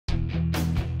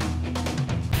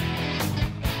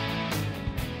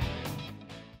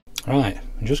Right,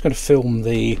 I'm just going to film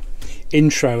the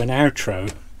intro and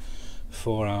outro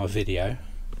for our video.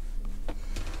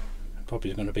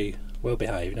 Probably going to be well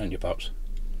behaved, aren't you, Pops?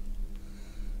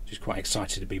 She's quite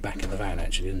excited to be back in the van,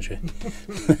 actually, isn't she?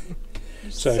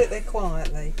 So sit there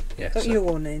quietly. Yeah, don't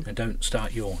yawning. And don't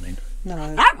start yawning.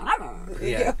 No.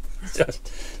 Yeah.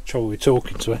 Trouble with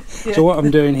talking to her. Yeah. So what I'm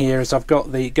doing here is I've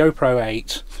got the GoPro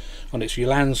 8 on its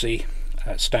Ulanzi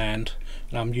stand,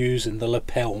 and I'm using the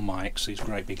lapel mics, these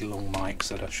great big long mics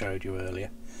that I showed you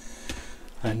earlier.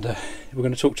 And we're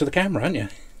going to talk to the camera, aren't you?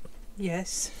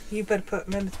 Yes. You better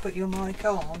remember to put your mic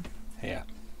on. Yeah.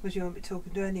 Because you won't be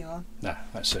talking to anyone. No,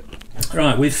 that's it.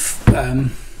 Right,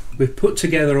 we've put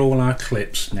together all our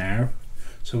clips now.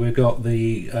 So we've got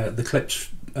the clips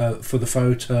for the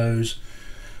photos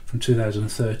from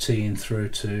 2013 through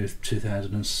to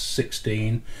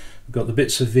 2016. We've got the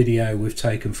bits of video we've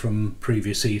taken from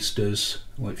previous Easters,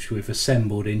 which we've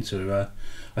assembled into a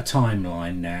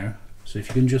timeline now. So if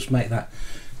you can just make that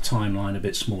timeline a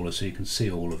bit smaller so you can see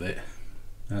all of it.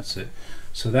 That's it.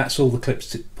 So that's all the clips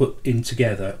to put in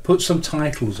together. Put some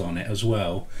titles on it as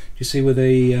well. Do you see where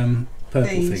the purple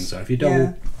things are? If you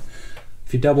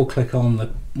double click on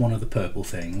one of the purple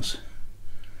things.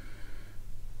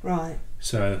 Right.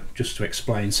 So just to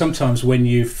explain, sometimes when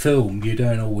you film you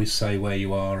don't always say where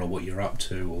you are or what you're up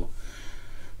to or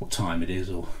what time it is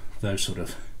or those sort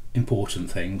of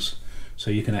important things. So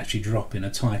you can actually drop in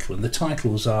a title, and the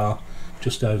titles are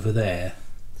just over there.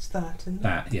 It's that, isn't it?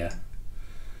 That, yeah.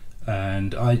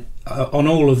 And I on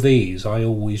all of these I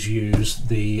always use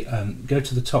the go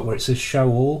to the top where it says show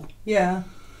all. Yeah.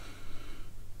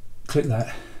 Click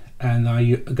that, and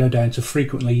I go down to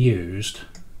frequently used,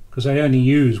 because I only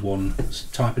use one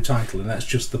type of title, and that's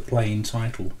just the plain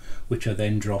title, which I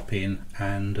then drop in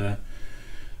and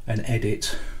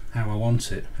edit how I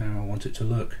want it to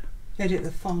look. Edit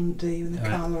the font, do you, and the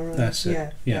colour. That's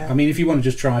it. Yeah. I mean, if you want to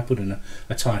just try putting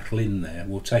a title in there,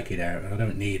 we'll take it out. I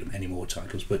don't need any more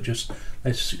titles, but just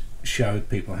let's show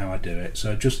people how I do it.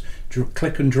 So just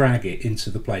click and drag it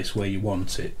into the place where you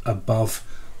want it, above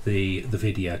the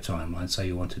video timeline. Say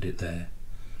you wanted it there.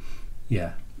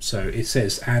 Yeah. So it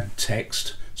says add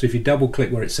text. So if you double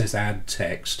click where it says add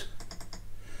text,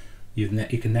 you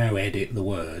can now edit the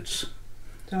words.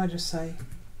 Do I just say?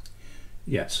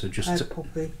 Yeah. So just add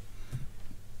Poppy.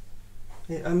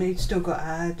 I mean, it's still got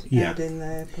add in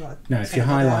there. But now, if you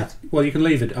highlight, well, you can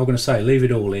leave it. I'm going to say leave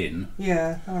it all in.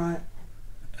 Yeah. All right.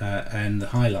 And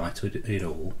highlight it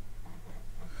all,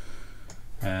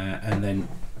 and then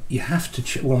you have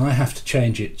to. Well, I have to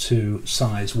change it to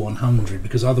size 100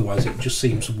 because otherwise it just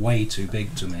seems way too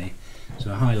big to me.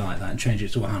 So I highlight that and change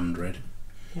it to 100.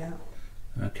 Yeah.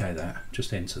 Okay,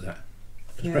 just enter that.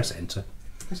 Just press enter.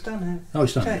 It's done it. Oh,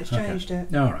 it's done it. It's changed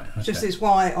it. All right. Okay. Just it's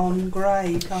white on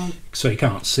grey. You can't. So you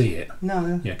can't see it.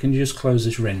 No. Yeah. Can you just close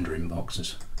this rendering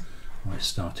box? I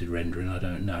started rendering. I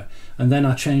don't know. And then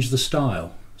I change the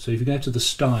style. So if you go to the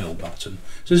style button,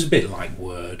 so it's a bit like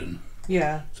Word, and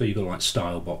so you've got like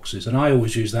style boxes, and I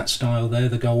always use that style there,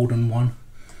 the golden one,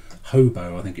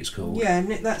 Hobo, I think it's called. Yeah,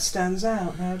 and that stands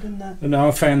out now, doesn't it? And I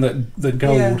found that the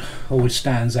gold always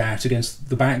stands out against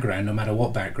the background, no matter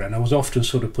what background. I was often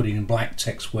sort of putting in black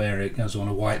text where it goes on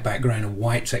a white background, and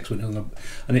white text and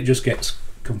it just gets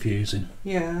confusing.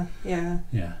 Yeah.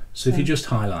 So if you just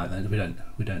highlight that,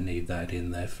 we don't need that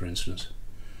in there, for instance.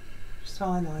 Just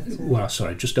highlight it. Well,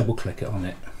 sorry, just double click it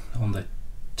on the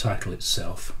title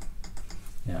itself.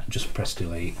 Yeah, just press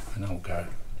delete and I'll go.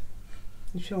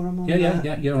 You sure I'm on that?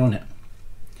 Yeah, you're on it.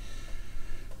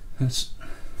 I don't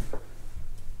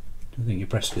think you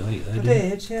pressed delete there, I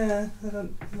did, yeah. I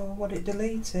don't know what it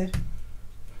deleted.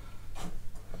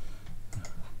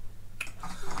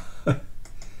 So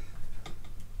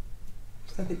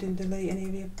it didn't delete any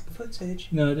of your footage?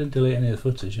 No, it didn't delete any of the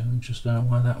footage. I just don't know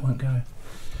why that won't go.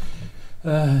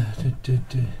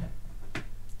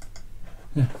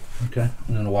 Yeah, okay.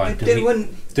 I don't know why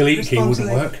delete key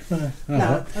wouldn't work.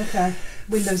 No, okay.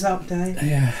 Windows Update.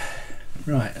 Yeah.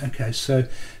 Right, okay, so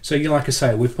like I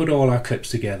say, we've put all our clips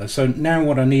together. So now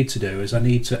what I need to do is I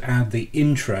need to add the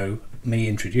intro, me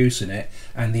introducing it,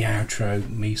 and the outro,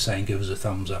 me saying give us a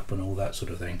thumbs up and all that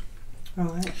sort of thing.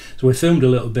 Right. So we filmed a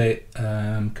little bit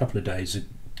a couple of days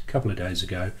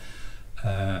ago,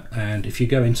 and if you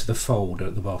go into the folder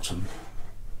at the bottom,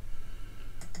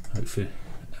 hopefully,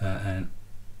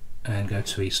 and go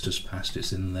to Easter's Past,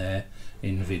 it's in there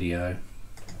in video.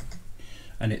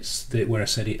 And it's where I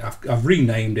said it. I've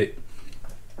renamed it,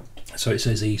 so it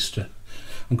says Easter.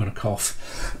 I'm going to cough.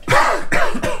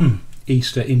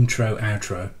 Easter intro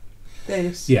outro.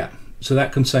 This. Yeah. So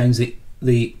that contains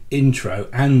the intro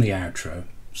and the outro.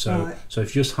 So right. so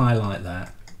if you just highlight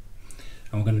that,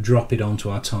 and we're going to drop it onto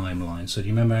our timeline. So do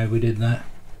you remember how we did that?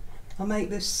 I'll make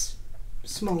this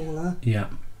smaller. Yeah.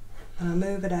 And I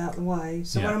move it out the way.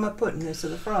 So where am I putting this,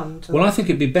 at the front? Or? Well, I think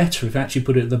it'd be better if I actually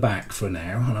put it at the back for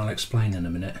now, and I'll explain in a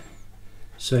minute.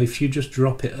 So if you just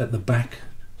drop it at the back,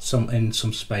 in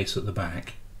some space at the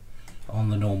back, on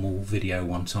the normal video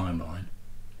 1 timeline.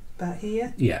 About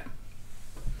here? Yeah.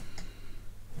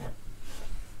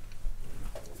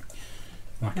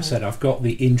 Like I said, I've got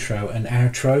the intro and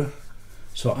outro,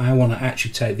 so I want to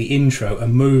actually take the intro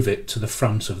and move it to the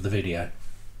front of the video.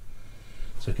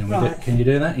 So can you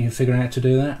do that? You can figure out how to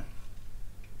do that?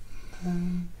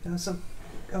 So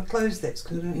I'll close this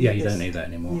because I don't need you don't need that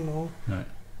anymore. No.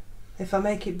 If I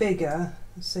make it bigger,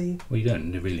 let's see. Well, you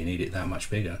don't really need it that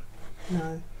much bigger.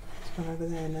 No, it's gone over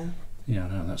there now. Yeah,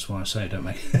 no, that's why I say don't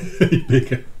make it any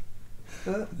bigger.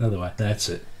 But, otherwise, that's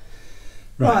it.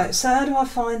 Right, so how do I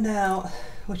find out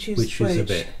which is a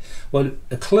bit? Well,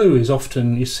 a clue is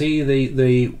often, you see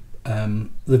the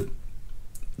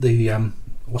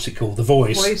what's it called? The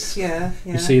voice. Voice, yeah.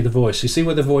 You see the voice. You see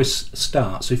where the voice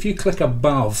starts. So if you click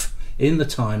above in the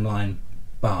timeline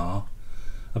bar,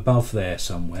 above there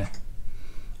somewhere,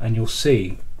 and you'll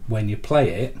see when you play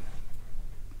it.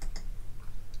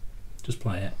 Just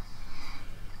play it.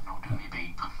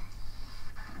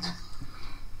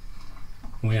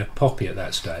 We had Poppy at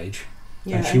that stage,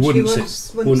 and she wouldn't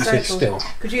sit still.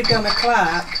 Because you'd done a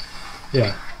clap.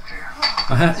 Yeah.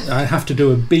 I have to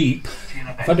do a beep.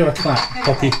 If I do a clap,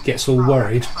 Poppy gets all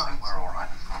worried.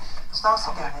 Start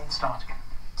again.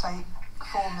 Take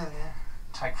 4 million.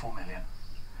 Take 4 million.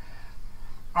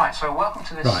 Right, so welcome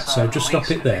to this. Right, so just stop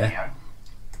it there. Video.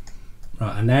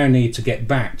 Right, I now need to get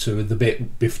back to the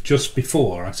bit just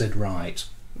before I said right.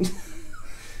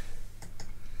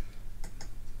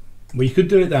 Well, you could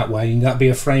do it that way, and that'd be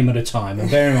a frame at a time. And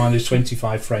bear in mind, there's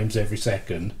 25 frames every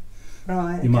second.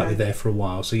 Right. You might be there for a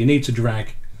while, so you need to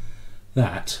drag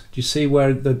that. Do you see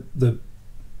where the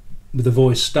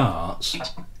voice starts?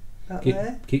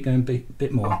 Keep going a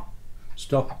bit more.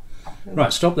 Stop.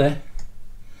 Right, stop there.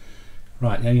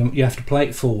 Right, now you have to play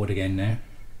it forward again now.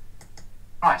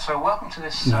 Right, so welcome to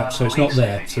this. No, so it's not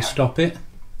there. Video. So stop it,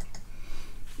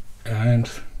 and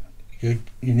you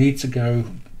need to go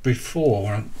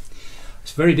before.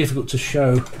 It's very difficult to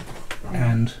show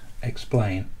and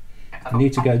explain. You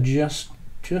need to go just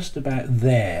about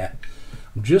there.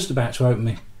 I'm just about to open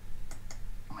me.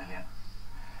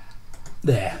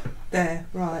 There. There,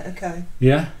 right, okay.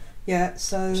 Yeah? Yeah,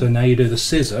 so now you do the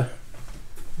scissor.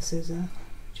 The scissor,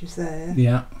 which is there.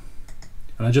 Yeah.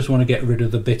 And I just want to get rid of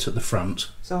the bit at the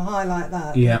front. So I highlight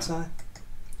that, yeah. don't I?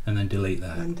 And then delete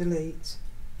that. And delete.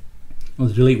 Well,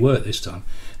 the delete worked this time.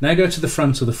 Now go to the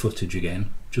front of the footage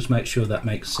again. Just make sure that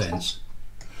makes sense.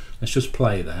 Let's just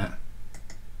play that.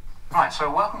 Right,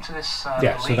 so welcome to this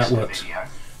yeah, so that works. Video.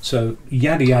 So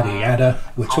yada yada yada,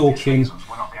 we're talking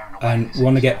and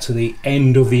want to get to the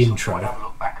end of the intro. Have a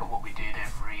look back at what we did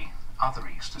every other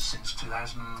Easter since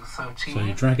 2013. So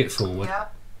you drag it forward. Yeah.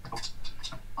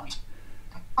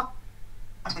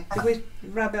 Did we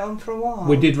rab it on for a while?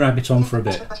 We did rab it on for a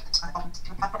bit.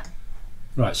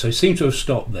 Right, so it seemed to have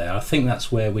stopped there. I think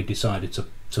that's where we decided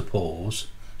to pause.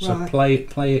 So right.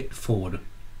 play it forward.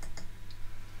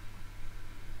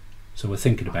 So we're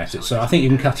thinking about it. So I think you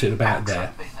can cut it about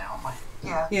there.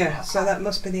 Yeah. So that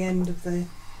must be the end of the.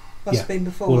 Must have been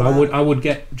before. Well, that. I would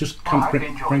get just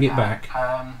bring it back.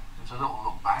 There's a little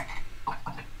look back.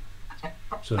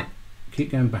 So keep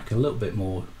going back a little bit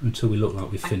more until we look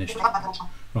like we've finished.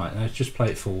 Right, let's just play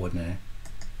it forward now.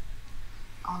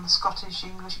 On the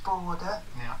Scottish-English border.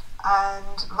 Yeah.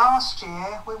 And last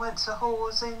year we went to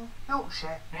Hawes in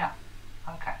Yorkshire. Yeah.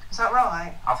 Okay. Is that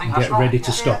right? I think that's get right. ready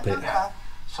to stop it. Okay. Yeah.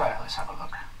 So let's have a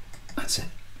look. That's it.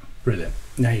 Brilliant.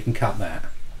 Now you can cut that.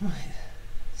 Right.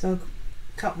 So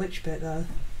cut which bit though?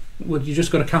 Well, you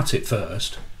just got to cut it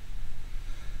first.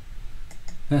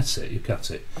 That's it, you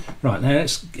cut it. Right, now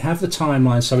let's have the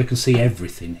timeline so we can see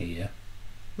everything here.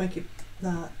 Make it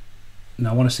that.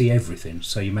 No, I want to see everything,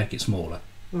 so you make it smaller.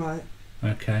 Right.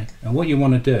 Okay, and what you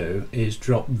want to do is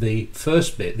drop the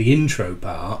first bit, the intro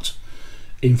part,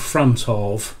 in front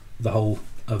of the whole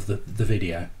of the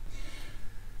video.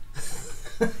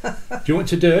 Do you want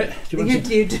to do it? Do you want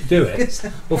to do it?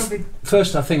 Well,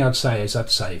 first I think I'd say is I'd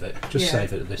save it. Just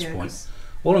save it at this point.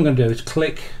 All I'm going to do is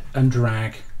click and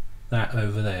drag that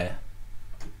over there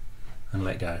and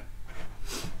let go.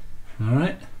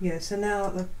 Alright? Yeah, so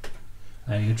now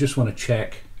and you just want to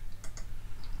check.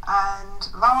 And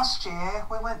last year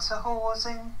we went to Hawes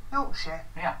in Yorkshire.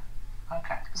 Yeah.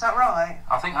 Okay. Is that right?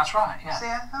 I think that's right, yeah. So,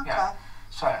 yeah, okay. Yeah.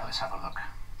 So let's have a look.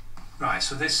 Right,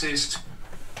 so this is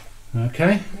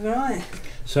Okay. Right.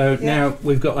 So now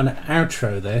we've got an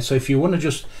outro there. So if you want to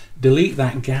just delete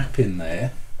that gap in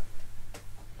there,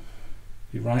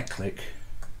 you right click,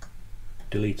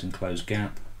 delete and close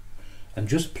gap, and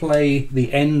just play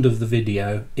the end of the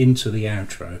video into the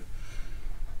outro.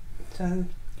 So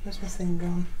where's my thing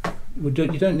gone? You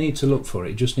don't need to look for it,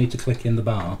 you just need to click in the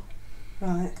bar.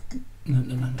 Right.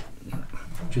 No.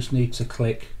 Just need to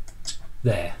click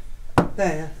there.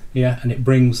 There. Yeah, and it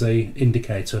brings the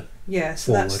indicator. Yeah,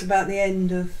 so forward. that's about the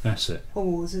end of That's it.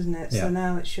 pause, isn't it? Yeah. So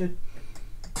now it should.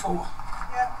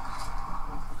 Yeah.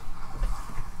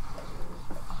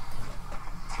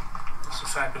 It's a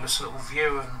fabulous little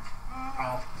view, and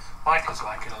bikers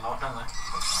like it a lot, don't they?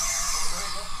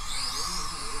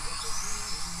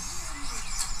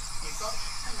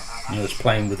 You know, it's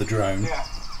playing with the drone. Yeah.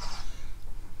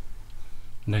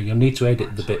 Now you'll need to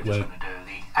edit the So bit we're where. just going to do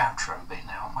the outro bit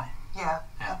now, aren't we? Yeah.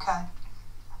 Yeah.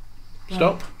 Okay.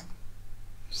 Stop.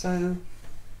 So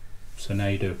So now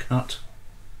you do a cut.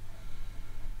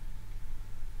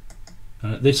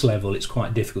 And at this level it's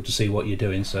quite difficult to see what you're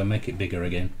doing, so make it bigger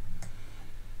again.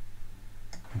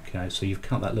 Okay, so you've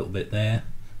cut that little bit there,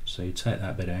 so you take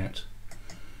that bit out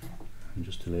and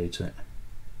just delete it.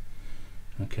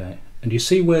 Okay, and you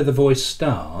see where the voice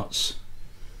starts?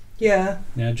 yeah.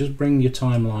 Now just bring your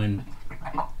timeline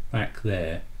back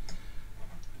there.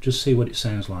 Just see what it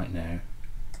sounds like now.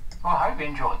 Well, I hope you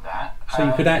enjoyed that. So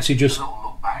you could actually just a little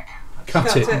look back. cut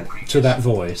Cut it it. to that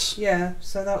voice. Yeah.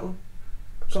 So that will.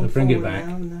 So bring it back.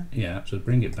 Now, hasn't Yeah, so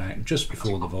bring it back just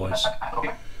before the voice.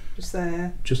 it? Just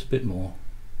there. Just a bit more.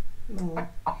 More.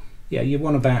 Yeah, you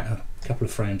want about a couple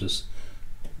of frames as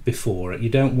before it. You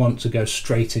don't want to go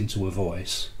straight into a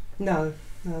voice. No.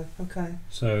 No. Okay.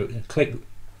 So clip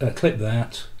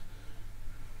that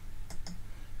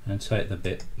and take the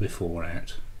bit before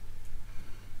out.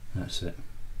 That's it.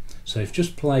 So if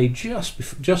just play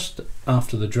just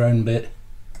after the drone bit.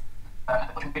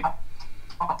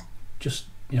 Just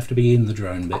you have to be in the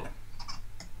drone bit.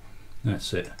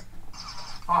 That's it.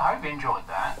 Well, I hope you enjoyed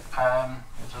that.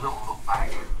 There's a little look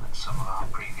back at some of our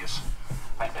previous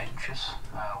adventures.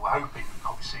 We're hoping,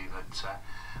 obviously, that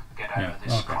we get over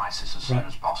this crisis as soon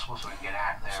as possible, so we can get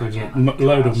out there So there's again. a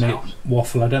load of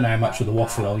waffle. I don't know how much of the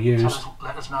waffle I'll use.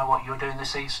 Let us know what you're doing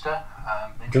this Easter.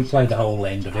 Don't play the whole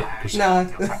end of it, because No.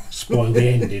 spoil the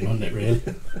ending, wouldn't it, really?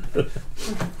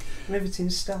 Riveting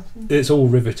stuff. It's all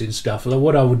riveting stuff. Well,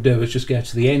 what I would do is just go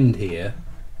to the end here.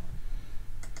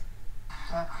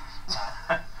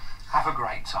 Have a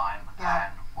great time,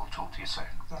 and we'll talk to you soon.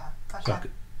 Yeah. So Okay,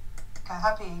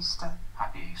 happy Easter.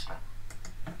 Happy Easter.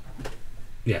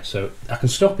 Yeah, so I can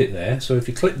stop it there. So if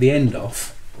you click the end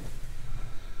off,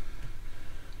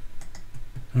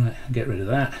 right, get rid of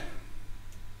that.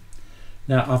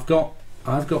 Now I've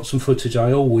got some footage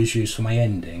I always use for my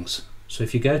endings. So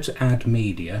if you go to Add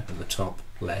Media at the top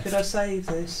left, Could I save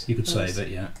this? you could save it,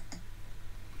 yeah.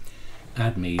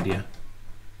 Add Media,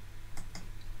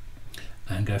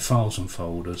 and go Files and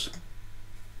Folders.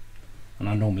 And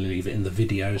I normally leave it in the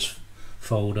Videos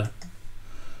folder,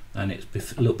 and it's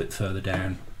a little bit further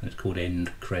down. It's called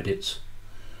End Credits.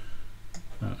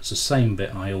 It's the same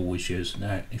bit I always use.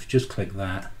 Now, if you just click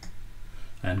that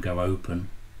and go Open,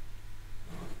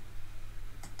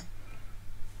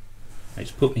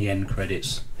 it's put the end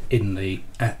credits in the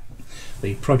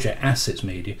project assets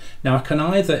media. Now I can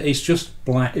either, it's just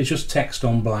black, it's just text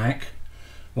on black.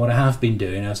 What I have been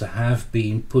doing is I have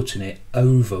been putting it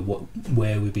over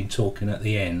where we've been talking at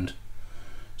the end.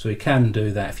 So you can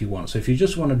do that if you want. So if you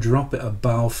just want to drop it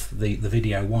above the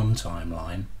video 1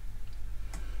 timeline.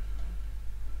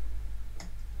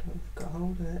 I've got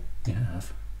hold of it. You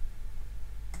have.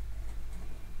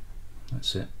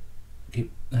 That's it.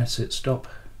 That's it. Stop.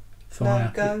 Fire.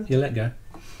 No, go. You let go.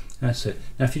 That's it.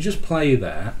 Now if you just play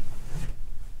that,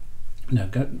 no,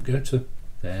 go to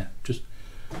there. Just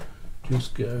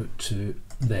go to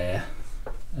there,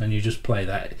 and you just play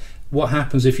that. What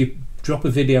happens if you drop a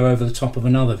video over the top of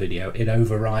another video? It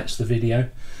overwrites the video.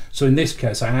 So in this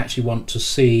case, I actually want to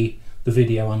see the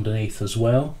video underneath as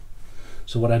well.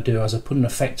 So what I do is I put an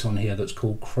effect on here that's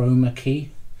called Chroma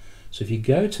Key. So if you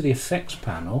go to the effects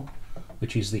panel,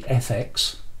 which is the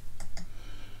FX,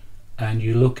 and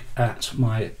you look at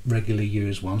my regularly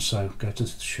used one, so go to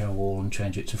show all and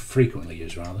change it to frequently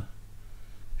used rather,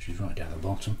 which is right down the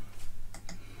bottom.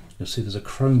 You'll see there's a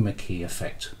chroma key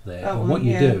effect there. Oh, and what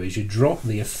you do is you drop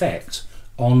the effect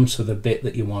onto the bit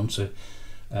that you want to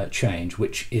change,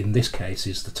 which in this case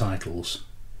is the titles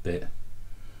bit.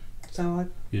 So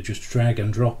you just drag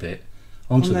and drop it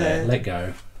onto there, let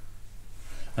go,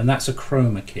 and that's a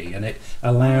chroma key, and it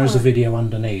allows the video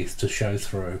underneath to show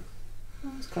through.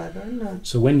 That's clever, isn't it?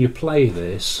 So when you play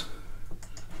this,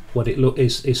 what it look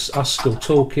is us still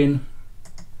talking.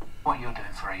 What you're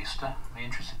doing for Easter, I'm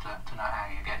interested to know how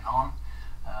you're getting on.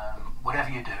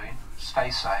 Whatever you're doing, stay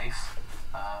safe.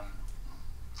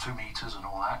 2 meters and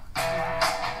all that.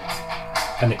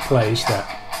 And it plays that,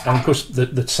 and of course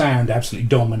the sound absolutely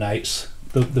dominates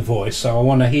the voice. So I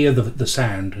want to hear the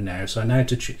sound now. So I now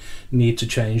need to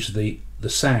change the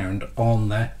sound on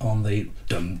the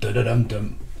dum da da dum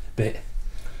dum bit.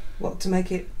 What, to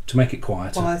make it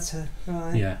quieter? Quieter,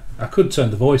 right? Yeah, I could turn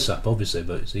the voice up obviously,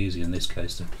 but it's easier in this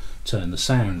case to turn the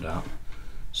sound up.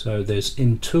 So there's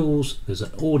in Tools, there's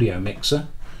an audio mixer,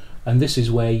 and this is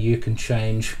where you can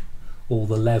change all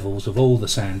the levels of all the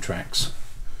soundtracks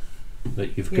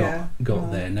that you've got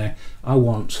right there. Now I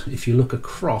want, if you look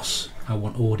across, I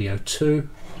want audio 2.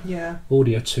 Yeah.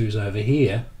 Audio 2's over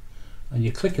here, and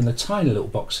you click in the tiny little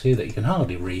box here that you can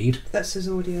hardly read. That says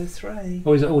audio 3.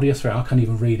 Oh, is it audio 3? I can't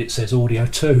even read, it says audio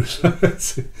 2.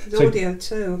 It's audio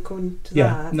 2 according to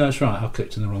that. No, that's right, I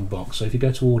clicked in the wrong box. So if you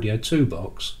go to audio 2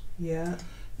 box,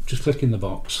 just click in the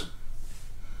box.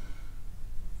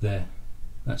 There.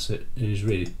 That's it. It is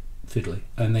really fiddly.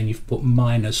 And then you've put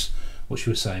minus, what should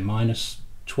we say, minus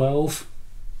 12.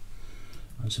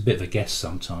 It's a bit of a guess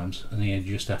sometimes, and then you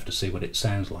just have to see what it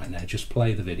sounds like now. Just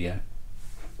play the video.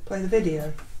 Play the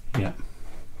video? Yeah.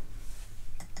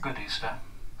 Good Easter.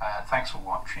 Thanks for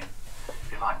watching.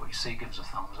 If you like what you see, give us a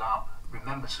thumbs up.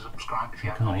 Remember to subscribe if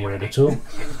you haven't already. Can't hear it at all.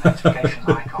 Hit the notifications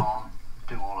icon.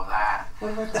 Do all of that.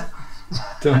 What about that?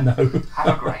 Don't know.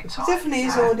 Have a great time. It definitely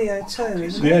is audio 2,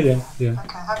 isn't it? Yeah.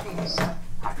 Okay, happy Easter.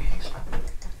 Happy Easter.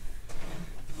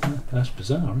 That's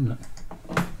bizarre, isn't it?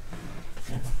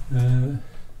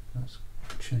 Let's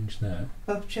change that.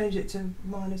 I'll change it to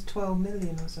minus 12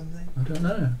 million or something. I don't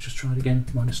know. Just try it again.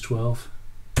 Minus 12.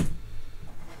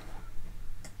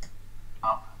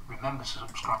 Remember to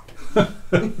subscribe.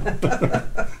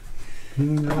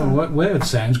 Where the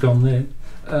sound's gone then?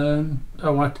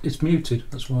 It's muted.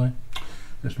 That's why.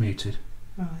 It's muted.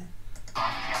 Right.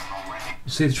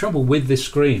 You see, the trouble with this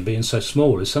screen being so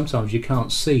small is sometimes you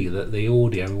can't see that the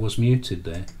audio was muted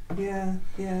there. Yeah,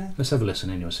 yeah. Let's have a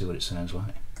listen anyway, see what it sounds like.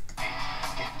 Hit the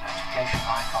notification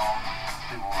icon,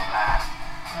 do all of that.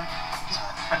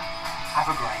 Have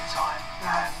a great time,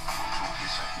 and we'll talk to you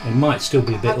soon. It might still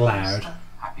be a bit loud.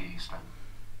 Happy Easter.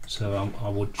 So I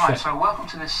would check. Right, so welcome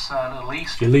to this little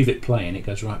Easter. If you leave it playing, it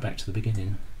goes right back to the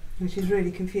beginning. Which is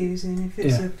really confusing if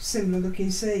it's a similar looking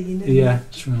scene. Yeah,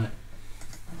 that's right.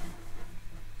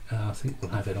 I think we'll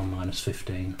have it on minus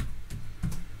 15.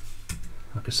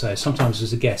 Like I say, sometimes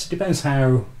there's a guess. It depends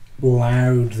how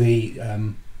loud the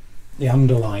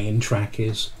underlying track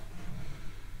is.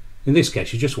 In this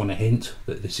case, you just want a hint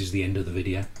that this is the end of the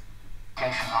video.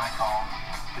 Notification icon,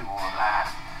 do all of that.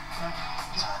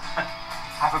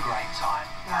 Have a great time,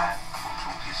 and we'll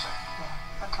talk to you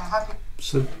soon. Okay, happy.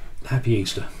 So, happy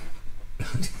Easter.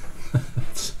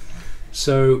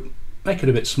 So, make it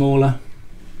a bit smaller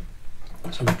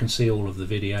so we can see all of the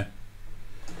video.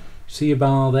 See your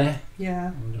bar there? Yeah.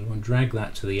 I'm just going to drag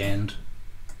that to the end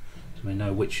so we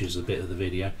know which is the bit of the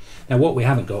video. Now, what we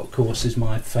haven't got, of course, is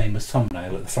my famous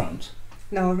thumbnail at the front.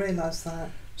 No, I realised that.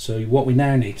 So what we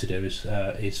now need to do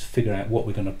is figure out what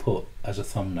we're going to put as a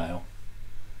thumbnail.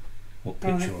 What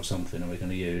picture or something are we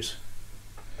going to use?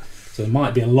 So there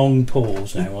might be a long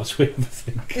pause now whilst we have a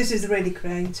think. This is the really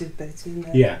creative bit, isn't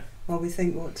it? Yeah. While we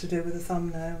think what to do with the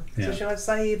thumbnail. Yeah. So shall I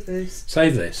save this?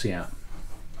 Save this, yeah.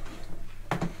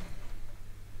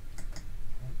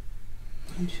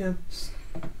 And shall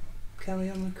I carry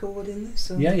on recording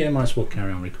this? Or? Yeah, might as well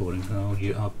carry on recording.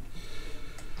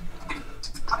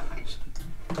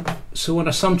 So what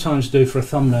I sometimes do for a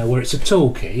thumbnail where it's a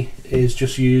talkie is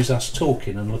just use us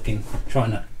talking and looking,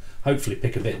 trying to hopefully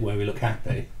pick a bit where we look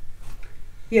happy.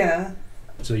 Yeah.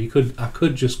 So I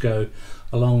could just go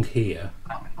along here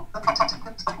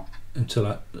until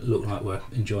I look like we're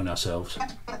enjoying ourselves.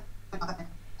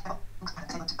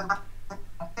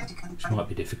 Which might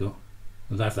be difficult.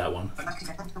 I'll have that one.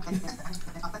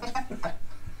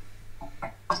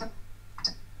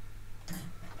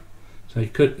 So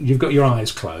you've got your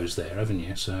eyes closed there, haven't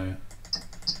you? So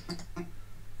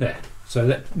there.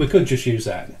 So we could just use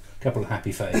that. A couple of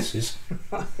happy faces.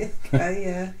 Right.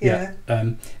 Okay. Yeah.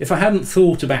 If I hadn't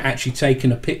thought about actually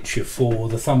taking a picture for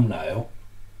the thumbnail,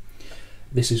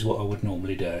 this is what I would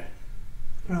normally do.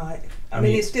 Right. I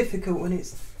mean, it's difficult when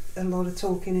it's a lot of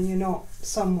talking and you're not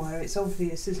somewhere. It's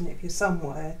obvious, isn't it, if you're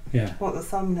somewhere, what the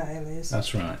thumbnail is.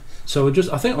 That's right. So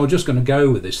I think I'm just going to go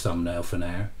with this thumbnail for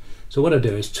now. So what I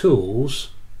do is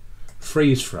Tools,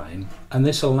 Freeze Frame, and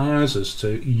this allows us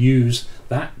to use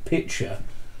that picture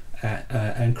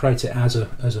and create it as a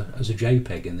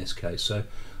JPEG in this case. So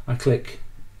I click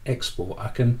export.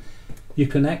 You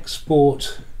can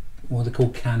export what they call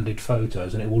candid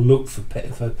photos, and it will look for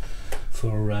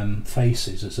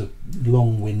faces. It's a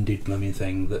long-winded blooming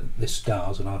thing that this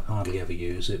does, and I hardly ever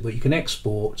use it. But you can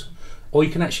export, or you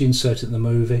can actually insert it in the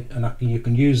movie, and you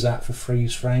can use that for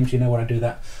freeze frames. You know where I do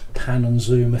that pan and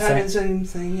zoom effect? Pan and zoom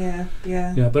thing, yeah.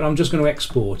 Yeah, but I'm just going to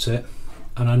export it,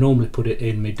 and I normally put it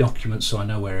in my documents so I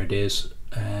know where it is,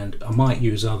 and I might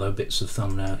use other bits of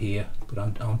thumbnail here, but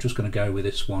I'm just going to go with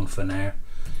this one for now.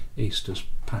 Easter's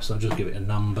past. I'll just give it a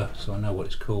number so I know what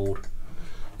it's called.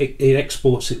 It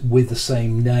exports it with the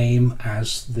same name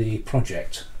as the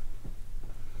project.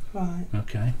 Right.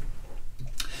 Okay.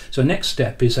 So next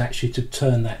step is actually to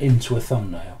turn that into a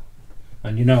thumbnail,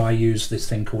 and you know I use this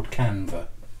thing called Canva.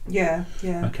 Yeah,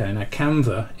 yeah. Okay, now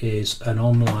Canva is an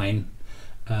online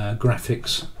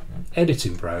graphics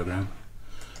editing program,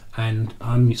 and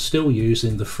I'm still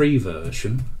using the free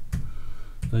version.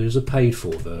 There's a paid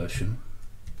for version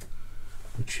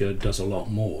which does a lot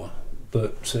more,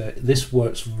 but this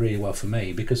works really well for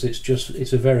me because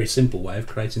it's a very simple way of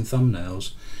creating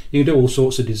thumbnails. You can do all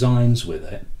sorts of designs with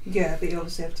it. Yeah, but you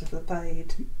obviously have to have the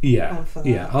paid. Yeah, for that.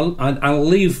 yeah. I'll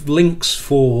leave links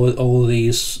for all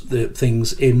the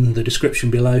things in the description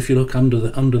below. If you look under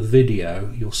the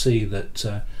video, you'll see that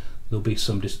there'll be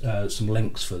some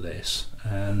links for this,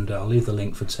 and I'll leave the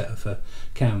link for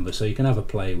Canva so you can have a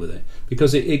play with it,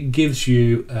 because it gives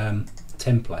you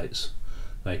templates,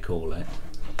 they call it,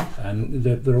 and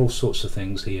there are all sorts of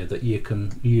things here that you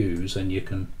can use, and you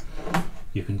can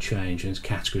change. And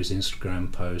categories,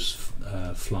 Instagram posts,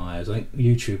 flyers. I think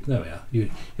YouTube. There we are.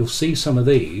 You'll see some of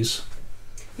these.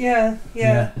 Yeah,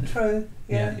 true.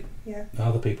 Yeah.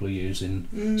 Other people are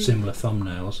using similar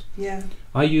thumbnails. Yeah.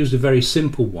 I used a very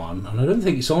simple one, and I don't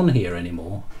think it's on here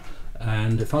anymore.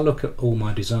 And if I look at all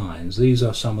my designs, these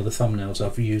are some of the thumbnails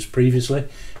I've used previously.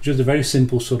 Just a very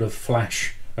simple sort of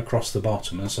flash across the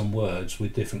bottom and some words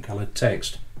with different coloured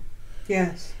text.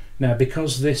 Yes. Now,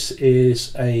 because this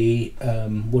is a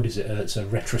what is it? It's a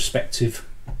retrospective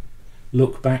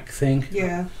look back thing.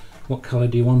 Yeah. What colour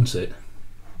do you want it?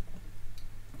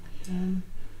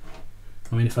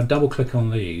 I mean, if I double click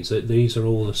on these are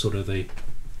all the sort of the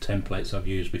templates I've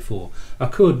used before. I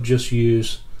could just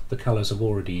use the colours I've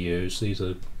already used. These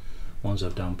are ones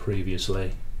I've done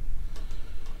previously.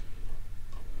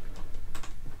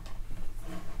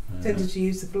 Tended to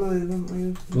use the blue, haven't we,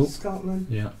 in Scotland?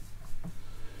 Yeah.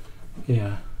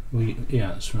 Yeah. Yeah,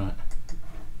 that's right.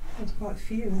 There's quite a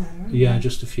few there, aren't Yeah, there?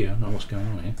 just a few. I don't know what's going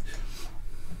on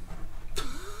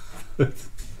here.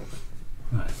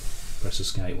 Right. Press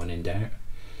escape when in doubt.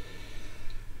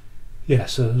 Yeah,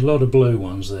 so there's a lot of blue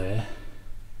ones there.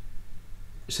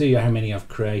 See how many I've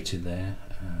created there.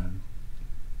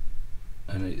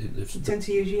 And you tend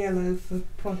to use yellow for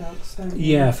products, don't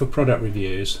you? Yeah, for product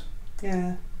reviews.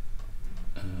 Yeah.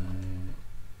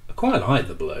 I quite like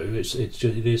the blue. It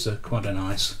is quite a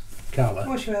nice colour.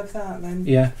 Once you have that, then.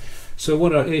 Yeah. So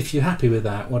if you're happy with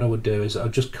that, what I would do is I'll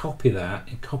just copy that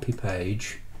in copy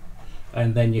page,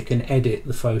 and then you can edit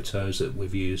the photos that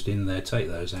we've used in there. Take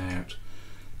those out.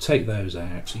 Take those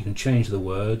out. So you can change the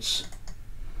words.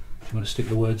 Do you want to stick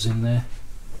the words in there?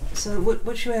 So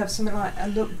what should we have? Something like a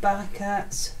look back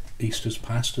at Easter's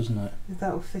past, isn't it? If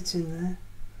that will fit in there.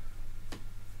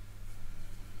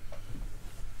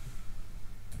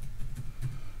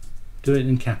 Do it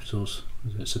in capitals.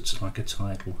 It's like a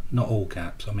title. Not all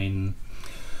caps. I mean,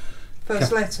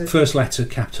 first letter. First letter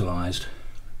capitalised.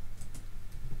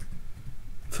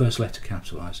 First letter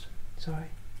capitalised. Sorry.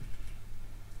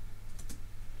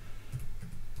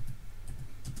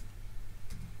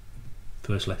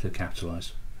 First letter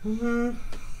capitalised. Mm-hmm.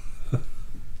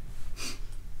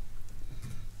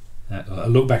 I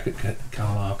look back at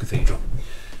Carlisle Cathedral.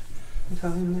 If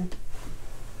only.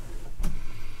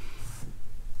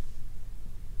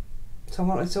 So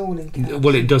what, it's all in caps?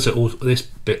 Well, it does it all. This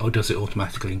bit does it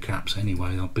automatically in caps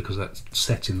anyway, because that's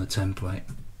set in the template.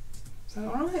 Is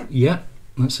that right? Yeah,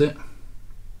 that's it.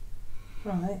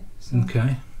 Right. So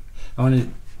Okay. I want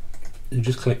to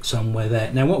just click somewhere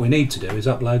there. Now, what we need to do is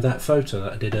upload that photo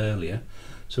that I did earlier.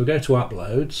 So we go to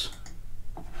uploads,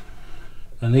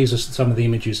 and these are some of the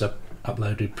images I've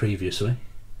uploaded previously.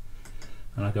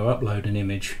 And I go upload an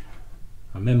image.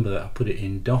 I remember that I put it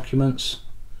in documents.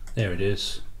 There it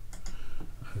is.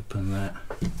 Open that.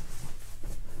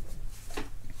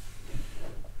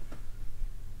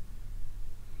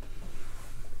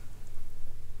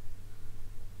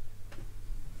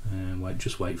 And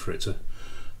just wait for it to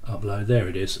upload. There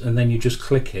it is, and then you just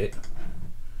click it,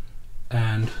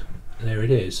 and there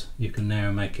it is. You can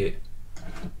now make it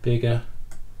bigger.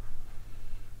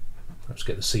 Perhaps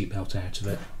get the seatbelt out of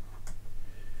it.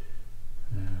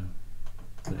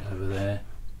 Put it over there.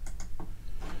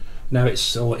 Now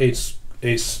it's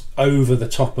over the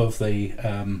top of the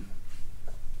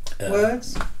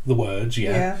words. The words,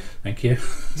 yeah. Thank you.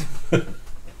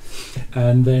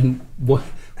 And then what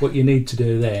you need to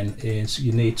do then is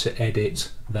you need to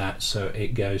edit that so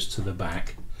it goes to the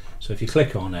back. So if you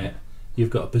click on it, you've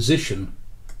got a position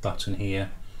button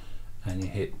here, and you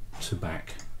hit to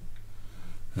back.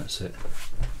 That's it.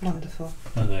 Wonderful.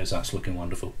 Oh, that's looking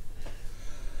wonderful.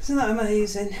 Isn't that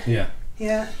amazing? Yeah.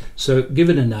 Yeah. So give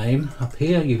it a name. Up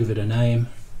here, you give it a name.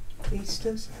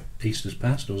 Easter's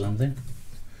past or something.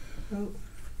 Oh.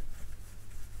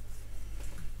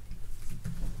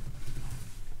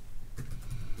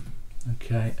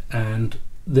 Okay, and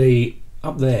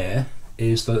up there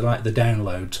is the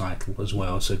download title as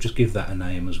well. So just give that a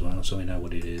name as well, so we know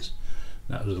what it is.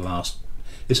 That was the last.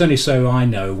 It's only so I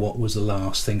know what was the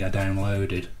last thing I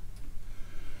downloaded.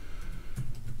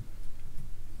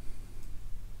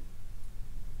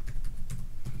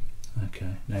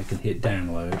 Okay, now you can hit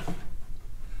download,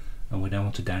 and we now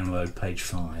want to download page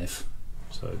 5.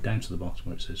 So down to the bottom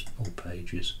where it says all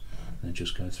pages, and then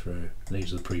just go through.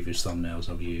 These are the previous thumbnails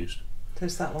I've used. So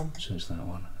it's that one. So it's that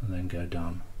one, and then go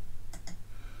done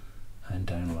and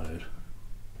download.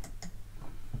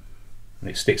 And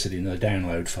it sticks it in the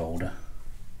download folder.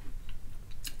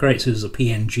 Great, so there's a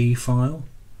PNG file.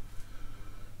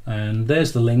 And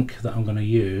there's the link that I'm going to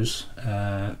use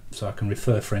so I can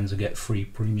refer friends and get free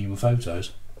premium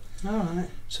photos. Alright.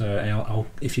 So I'll,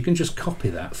 if you can just copy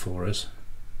that for us,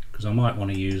 because I might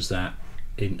want to use that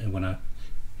when I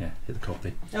hit the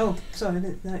copy. Oh, sorry, I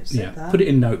didn't know it said that. Put it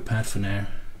in Notepad for now.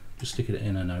 Just stick it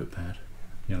in a Notepad.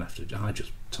 You'll have to. I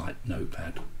just type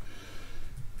Notepad.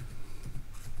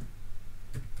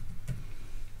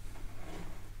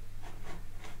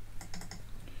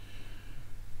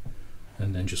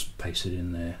 And then just paste it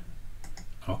in there.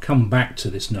 I'll come back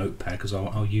to this Notepad because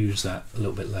I'll use that a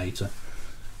little bit later.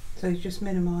 So you just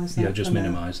minimise that? Yeah, just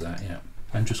minimise that, yeah.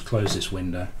 And just close this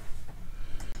window.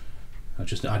 I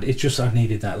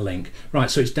needed that link. Right,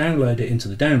 so it's downloaded it into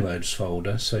the downloads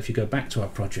folder. So if you go back to our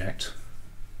project,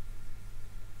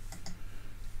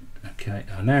 okay,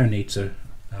 I now need to,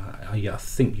 I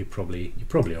think you're probably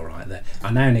all right there.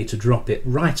 I now need to drop it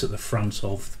right at the front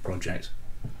of the project.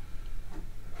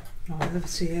 Oh, I'd love to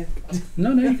see you.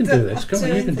 No, you can do this. Come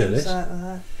on, you can do this. Like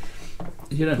that.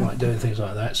 You don't like doing things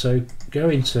like that. So go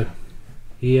into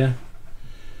here,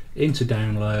 into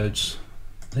downloads.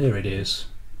 There it is.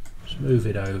 Just move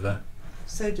it over.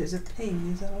 So it's a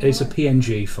ping, is that right? It's a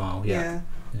PNG file, yeah.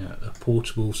 A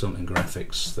portable something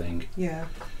graphics thing. Yeah.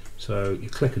 So you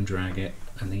click and drag it,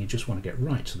 and then you just want to get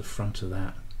right to the front of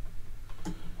that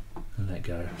and let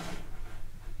go.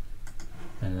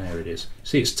 And there it is.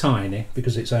 See, it's tiny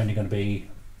because it's only going to be,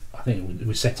 I think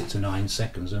we set it to 9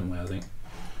 seconds, don't we, I think?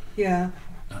 Yeah.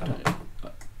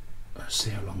 Let's see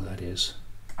how long that is.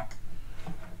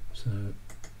 So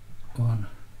 1,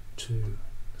 2,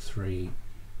 3,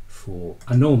 4.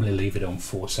 I normally leave it on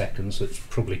 4 seconds. That's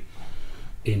probably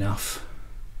enough.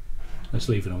 Let's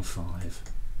leave it on 5.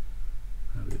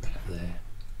 I'll be back there.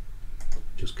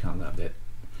 Just cut that bit.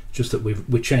 Just that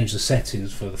we changed the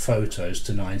settings for the photos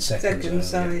to 9 seconds.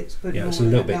 So it's it's a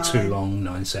little bit too long,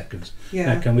 9 seconds.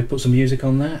 Yeah. Now, can we put some music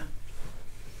on that?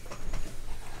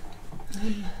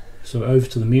 So over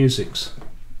to the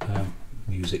the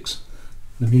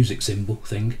music symbol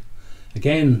thing.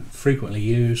 Again, frequently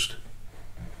used.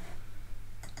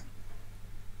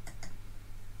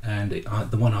 And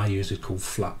the one I use is called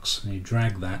Flux. And you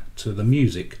drag that to the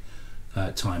music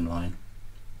timeline.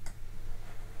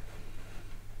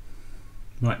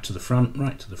 Right to the front,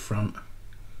 right to the front.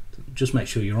 Just make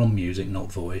sure you're on music,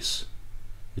 not voice.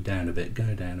 You're down a bit,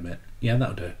 go down a bit. Yeah,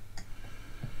 that'll do.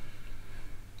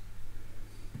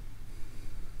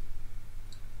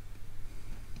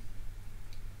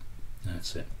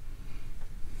 That's it.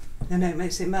 And it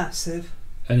makes it massive.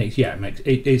 And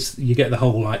it's you get the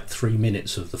whole 3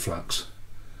 minutes of the flux.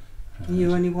 And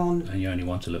you only want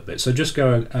a little bit. So just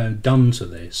go done to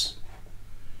this.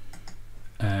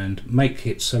 And make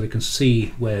it so we can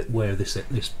see where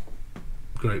this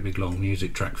great big long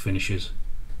music track finishes.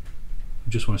 I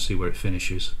just want to see where it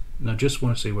finishes. No, just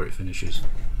want to see where it finishes.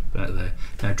 About there.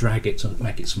 Now drag it to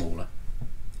make it smaller.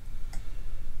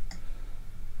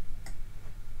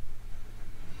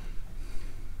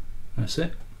 That's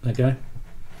it. There you go.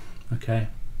 Okay.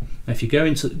 Now if you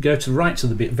go to right to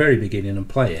the very beginning and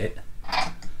play it,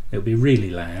 it'll be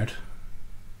really loud.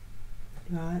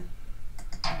 Right.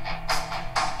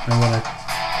 And when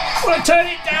Well, turn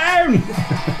it down!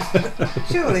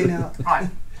 Surely not. Right.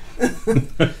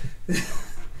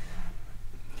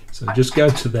 So just go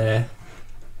to there.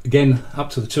 Again,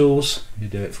 up to the tools. You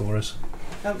do it for us.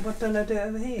 What don't I do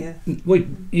over here? Well,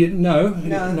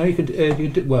 no, you could.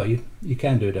 You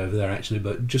can do it over there actually,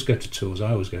 but just go to tools.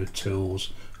 I always go to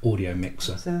tools, audio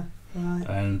mixer. So, right.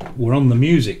 And we're on the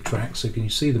music track, so can you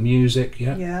see the music?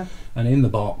 Yeah. Yeah. And in the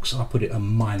box, I put it a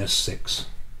 -6.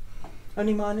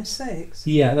 Only -6?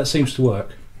 Yeah, that seems to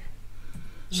work.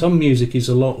 Some music is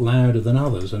a lot louder than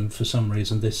others, and for some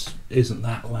reason this isn't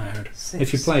that loud. 6.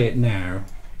 If you play it now,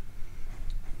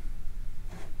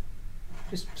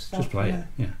 just play it.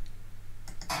 Yeah.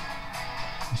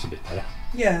 It's a bit better.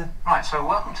 Yeah. Right, so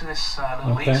welcome to this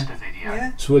little Easter video.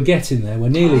 Yeah. So we're getting there. We're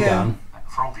nearly done.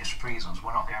 For obvious reasons,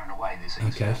 we're not going away this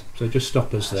Easter. Okay, so just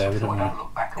stop us there. So we don't want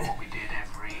look back at what we did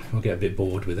every. We'll get a bit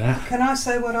bored with that. Can I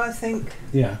say what I think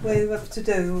Yeah. we have to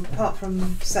do, apart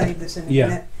from save this in a Yeah.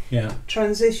 minute? Yeah.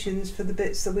 Transitions for the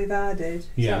bits that we've added. Is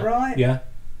Yeah. that right? Yeah.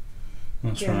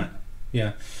 That's right.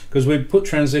 Yeah, because we put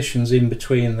transitions in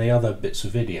between the other bits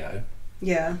of video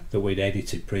Yeah. that we'd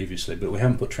edited previously, but we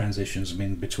haven't put transitions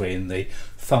in between the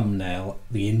thumbnail,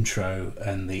 the intro,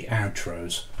 and the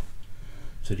outros.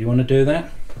 So do you want to do that?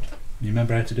 Do you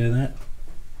remember how to do that?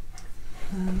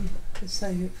 Let's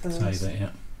save it first. Save it,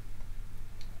 yeah.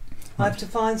 I have to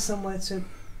find somewhere to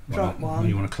drop one.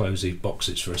 You want to close these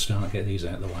boxes for a start, get these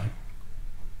out of the way.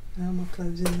 How am I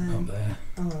closing them? Up there.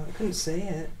 Oh, I couldn't see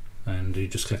it. And you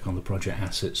just click on the project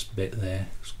assets bit there,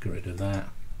 just get rid of that.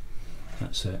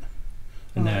 That's it.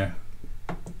 And now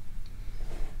I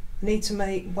need to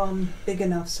make one big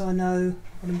enough so I know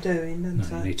what I'm doing,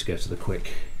 don't I? you need to go to the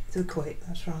quick. To the quick,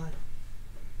 that's right.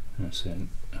 That's it.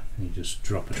 You just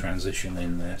drop a transition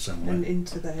in there somewhere. And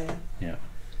into there. Yeah.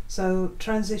 So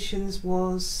transitions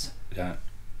was Yeah.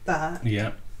 that.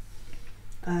 Yeah.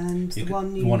 And the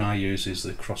one I use is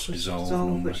the cross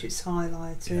dissolve, which is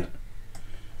highlighted. Yeah.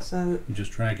 So you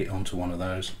just drag it onto one of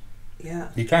those. yeah.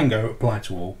 You can go apply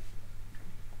to all.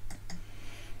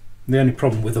 The only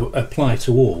problem with apply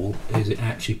to all is it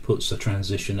actually puts a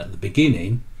transition at the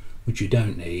beginning, which you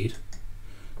don't need.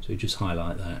 So you just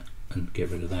highlight that and get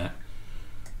rid of that,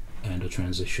 and a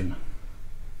transition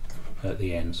at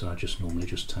the end. So I just normally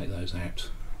just take those out,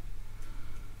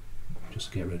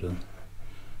 just get rid of them.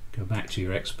 Go back to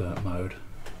your expert mode.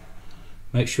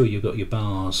 Make sure you've got your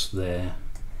bars there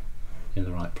in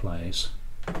the right place.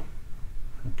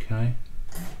 Okay,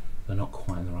 they're not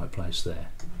quite in the right place there.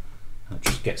 That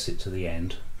just gets it to the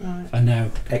end. Right. And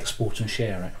now export and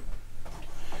share it.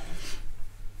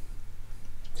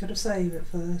 Should I save it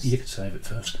first? You could save it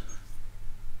first.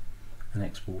 And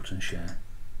export and share.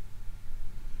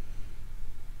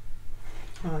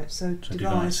 Right, so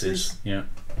devices. Yeah.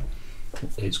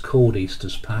 It's called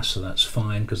Easter's Pass, so that's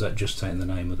fine because that's just taking the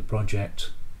name of the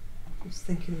project. I was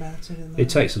thinking about it. It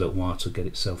takes a little while to get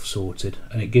itself sorted,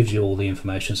 and it gives you all the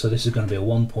information. So this is going to be a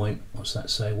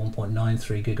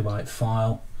 1.93 gigabyte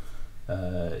file.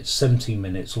 It's 17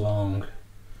 minutes long,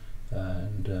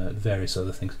 and various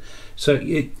other things. So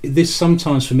this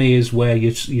sometimes for me is where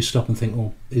you stop and think,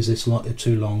 well, is this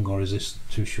too long or is this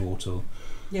too short or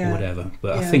whatever.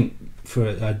 But I think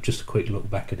for just a quick look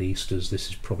back at Easter's, this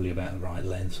is probably about the right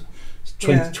length.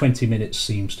 20 minutes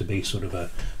seems to be sort of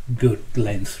a good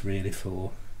length really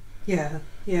for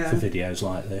videos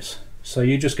like this. So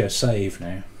you just go save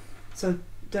now. So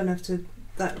don't have to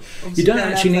you don't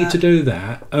actually need to do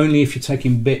that, only if you're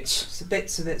taking bits of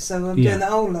it. So I'm doing the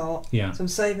whole lot. Yeah. So I'm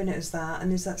saving it as that,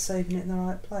 and is that saving it in the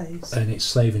right place? And it's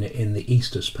saving it in the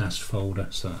Easter's Past folder,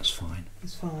 so that's fine.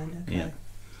 It's fine. Okay. Yeah.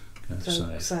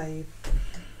 So save.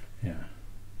 Yeah.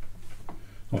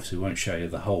 Obviously we won't show you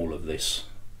the whole of this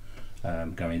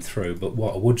going through, but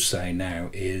what I would say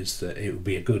now is that it would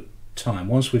be a good time,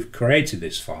 once we've created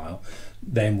this file,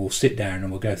 then we'll sit down and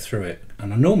we'll go through it,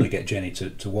 and I normally get Jenny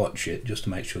to watch it just to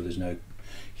make sure there's no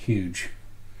huge...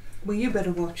 Well, you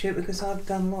better watch it because I've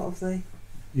done a lot of the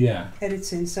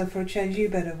editing, so for a change you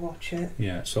better watch it.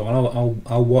 Yeah, so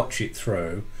I'll watch it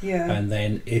through, and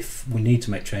then if we need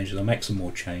to make changes I'll make some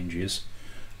more changes,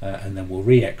 and then we'll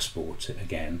re-export it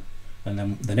again, and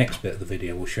then the next bit of the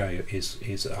video we'll show you is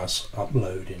us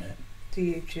uploading it to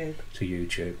YouTube.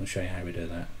 We'll show you how we do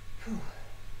that.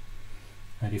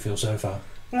 How do you feel so far?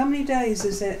 Well, how many days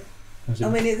is it? I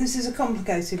mean, this is a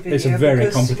complicated video. It's a very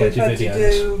complicated video. We've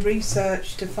had to do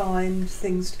research to find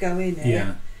things to go in it.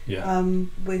 Yeah.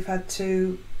 We've had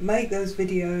to make those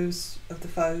videos of the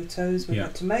photos. We've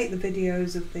had to make the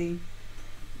videos of the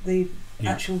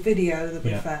actual video that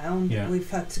we found. We've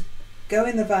had to go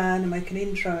in the van and make an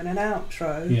intro and an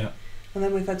outro. and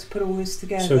then we've had to put all this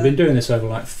together. So we've been doing this over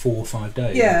like 4 or 5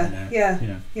 days. Yeah.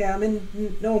 I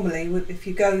mean, normally if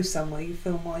you go somewhere, you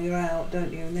film while you're out,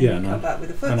 don't you? And then you come back with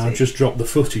the footage. And I just drop the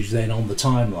footage then on the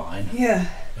timeline. Yeah,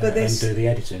 but and do the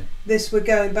editing. This we're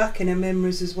going back in our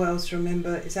memories as well to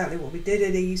remember exactly what we did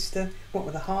at Easter. What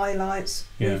were the highlights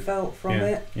we felt from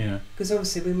it? Yeah. Because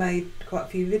obviously we made quite a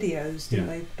few videos, didn't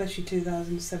we? Especially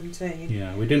 2017.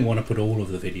 Yeah, we didn't want to put all of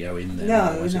the video in there.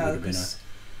 No.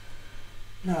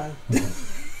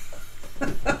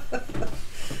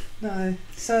 No.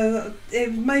 So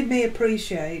it made me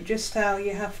appreciate just how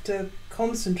you have to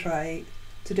concentrate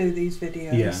to do these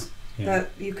videos. Yeah. That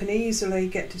you can easily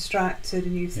get distracted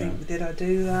and you think, did I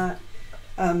do that?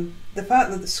 The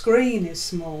fact that the screen is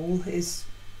small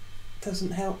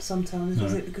doesn't help sometimes,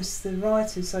 does it? Because the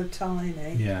write is so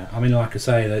tiny. Yeah, I mean, like I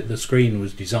say, the screen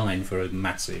was designed for a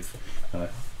massive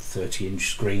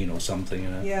 30-inch screen or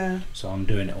something. So I'm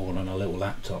doing it all on a little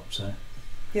laptop. So.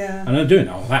 Yeah. And I'm doing it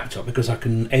on a laptop because I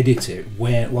can edit it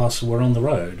whilst we're on the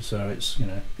road. So it's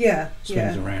swings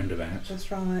and roundabouts. That's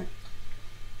right.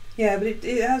 Yeah, but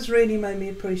it has really made me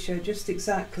appreciate just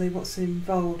exactly what's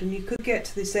involved, and you could get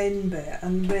to this end bit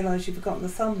and realise you've forgotten the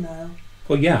thumbnail.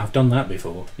 Well, yeah, I've done that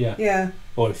before. Yeah. Yeah.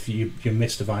 Or if you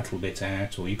missed a vital bit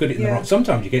out, or you got it in the wrong.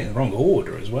 Sometimes you get it in the wrong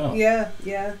order as well. Yeah,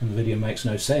 yeah. And the video makes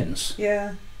no sense.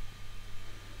 Yeah.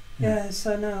 Yeah.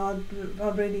 So no, I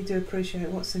really do appreciate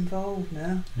what's involved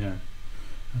now. Yeah.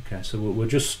 Okay, so we'll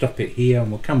just stop it here,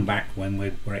 and we'll come back when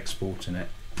we're exporting it.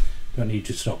 Don't need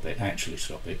to stop it. Actually,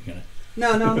 stop it.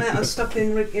 No, I meant I was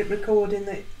stopping it recording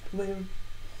that we're.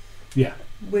 Yeah.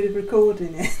 We're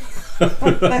recording it.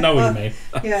 I know what you mean.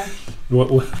 Yeah.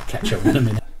 We'll catch up in a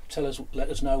minute. Let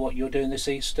us know what you're doing this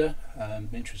Easter.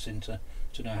 Interesting to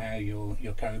know how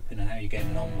you're coping and how you're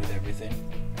getting on with everything.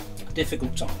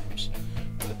 Difficult times,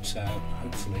 but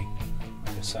hopefully,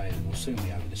 like I say, we'll soon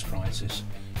be over this crisis.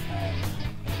 And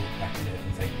we'll look back at it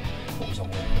and think, what was I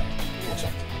worried about? What's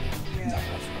up? Yeah. No, I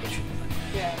shouldn't.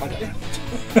 Yeah. I don't know.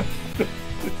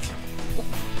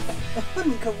 I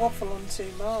wouldn't go waffle on too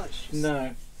much.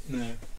 No.